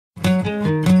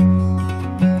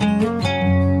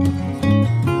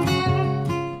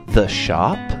The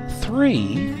Shop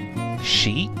 3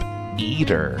 Sheep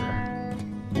Eater.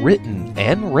 Written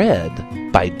and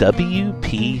read by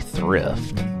W.P.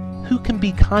 Thrift, who can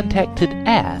be contacted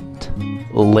at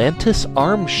Lantis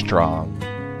Armstrong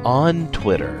on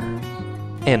Twitter.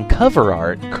 And cover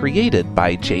art created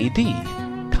by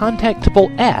JD,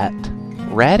 contactable at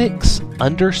Radix_L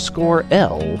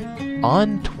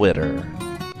on Twitter.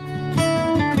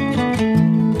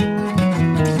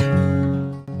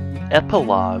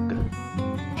 Epilogue.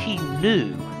 He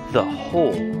knew the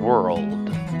whole world.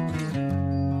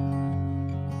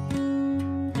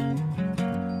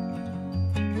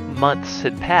 Months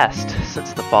had passed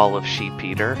since the fall of Sheep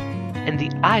Eater, and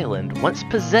the island, once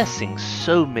possessing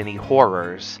so many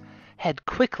horrors, had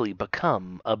quickly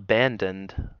become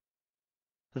abandoned.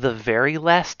 The very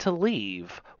last to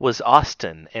leave was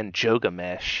Austin and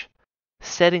Jogamesh,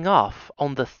 setting off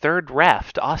on the third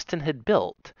raft Austin had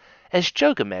built, as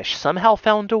Jogamesh somehow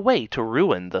found a way to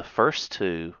ruin the first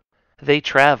two. They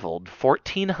traveled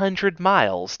 1,400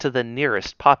 miles to the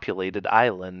nearest populated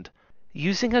island,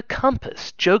 using a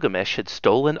compass Jogamesh had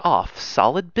stolen off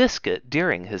Solid Biscuit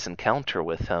during his encounter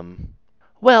with him.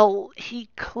 Well, he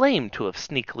claimed to have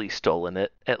sneakily stolen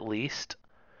it, at least.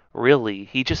 Really,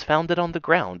 he just found it on the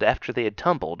ground after they had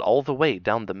tumbled all the way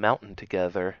down the mountain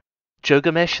together.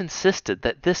 Jogamesh insisted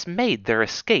that this made their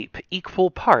escape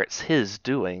equal parts his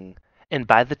doing, and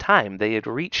by the time they had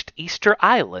reached Easter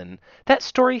Island, that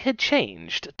story had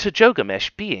changed to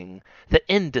Jogamesh being the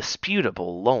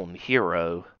indisputable lone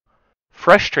hero.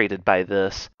 Frustrated by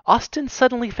this, Austin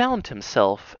suddenly found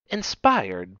himself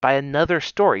inspired by another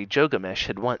story Jogamesh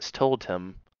had once told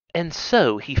him. And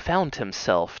so he found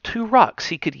himself 2 rocks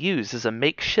he could use as a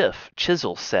makeshift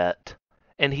chisel set.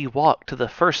 And he walked to the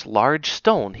first large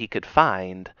stone he could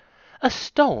find, a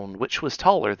stone which was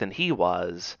taller than he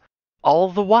was.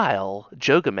 All the while,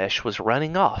 Jogamesh was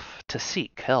running off to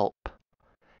seek help.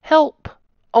 Help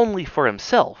only for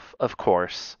himself, of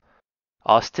course.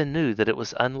 Austin knew that it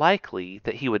was unlikely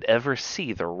that he would ever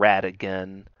see the rat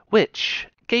again, which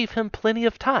gave him plenty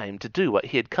of time to do what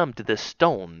he had come to this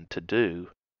stone to do.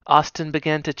 Austin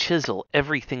began to chisel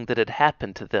everything that had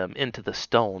happened to them into the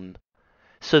stone,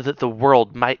 so that the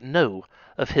world might know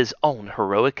of his own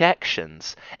heroic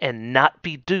actions and not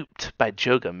be duped by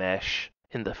Jogamesh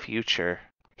in the future.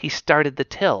 He started the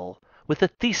tale with a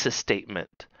thesis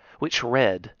statement, which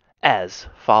read as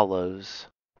follows.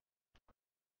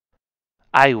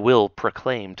 I will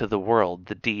proclaim to the world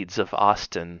the deeds of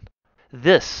Austin.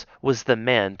 This was the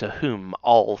man to whom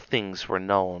all things were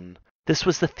known. This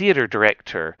was the theater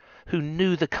director who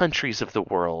knew the countries of the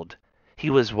world. He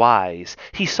was wise.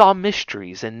 He saw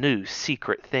mysteries and knew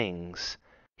secret things.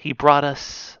 He brought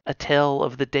us a tale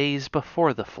of the days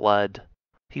before the flood.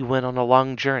 He went on a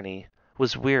long journey,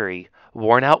 was weary,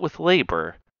 worn out with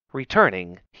labor.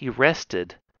 Returning, he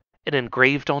rested and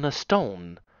engraved on a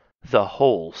stone the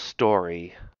whole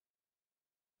story.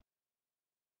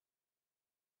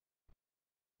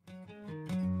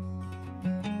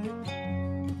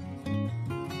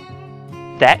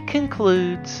 That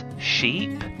concludes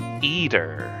Sheep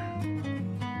Eater.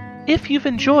 If you've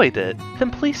enjoyed it,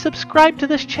 then please subscribe to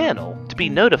this channel to be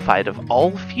notified of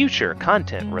all future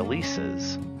content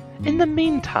releases. In the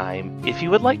meantime, if you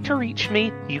would like to reach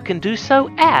me, you can do so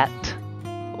at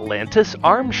Lantis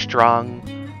Armstrong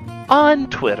on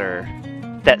Twitter.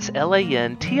 That's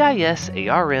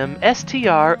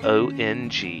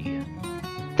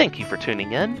LANTISARMSTRONG. Thank you for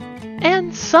tuning in,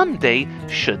 and someday,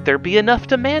 should there be enough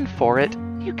demand for it,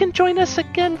 you can join us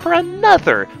again for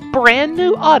another brand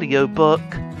new audiobook,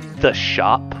 The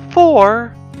Shop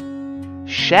 4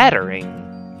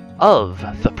 Shattering of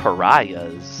the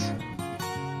Pariahs.